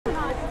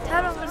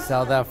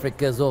South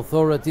Africa's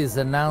authorities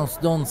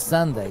announced on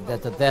Sunday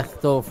that the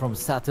death toll from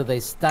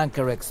Saturday's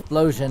tanker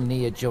explosion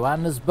near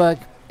Johannesburg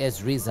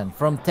has risen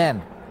from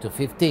 10 to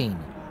 15.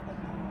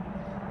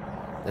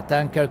 The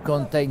tanker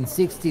contained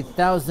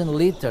 60,000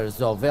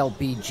 litres of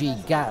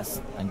LPG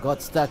gas and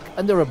got stuck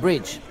under a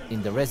bridge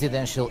in the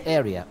residential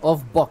area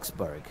of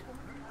Boksburg.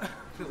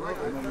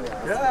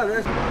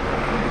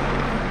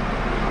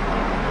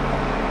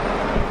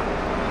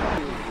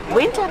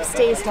 Went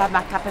upstairs to have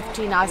my cup of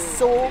tea and I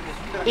saw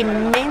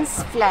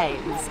immense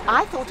flames.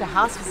 I thought a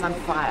house was on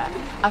fire.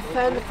 I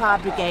phoned the fire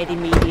brigade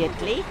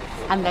immediately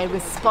and they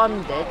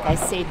responded. They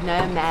said,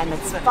 "No ma'am,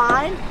 it's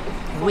fine.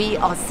 We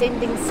are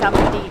sending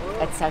somebody,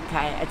 it's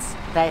okay,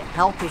 the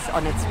help is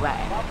on its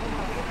way."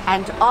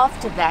 And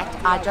after that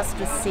I just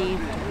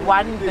received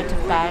one bit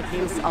of bad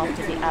news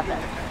after the other.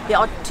 There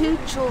are 2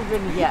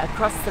 children here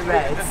across the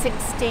road,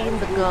 16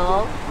 the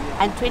girl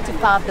and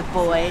 25 the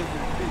boy,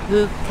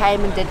 who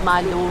came and did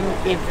my lawn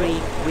every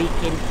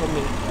weekend for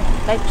me.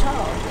 They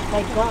charged,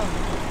 they gone,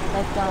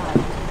 they died.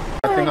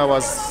 I think I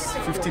was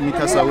 50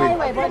 meters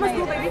away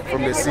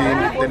from the scene.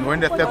 Then when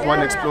the third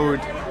one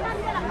exploded,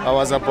 I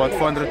was about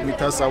 400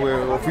 meters away,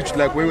 of which,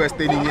 like, we were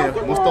standing here,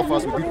 most of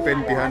us we did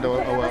pen behind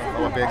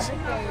our backs.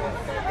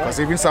 Because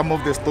even some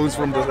of the stones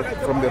from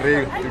the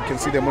rail, you can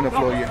see them on the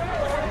floor here.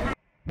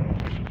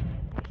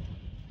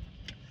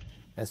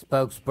 A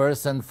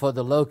spokesperson for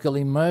the local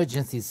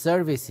emergency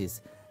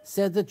services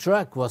said the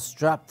truck was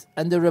trapped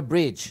under a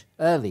bridge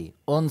early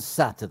on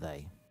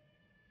Saturday.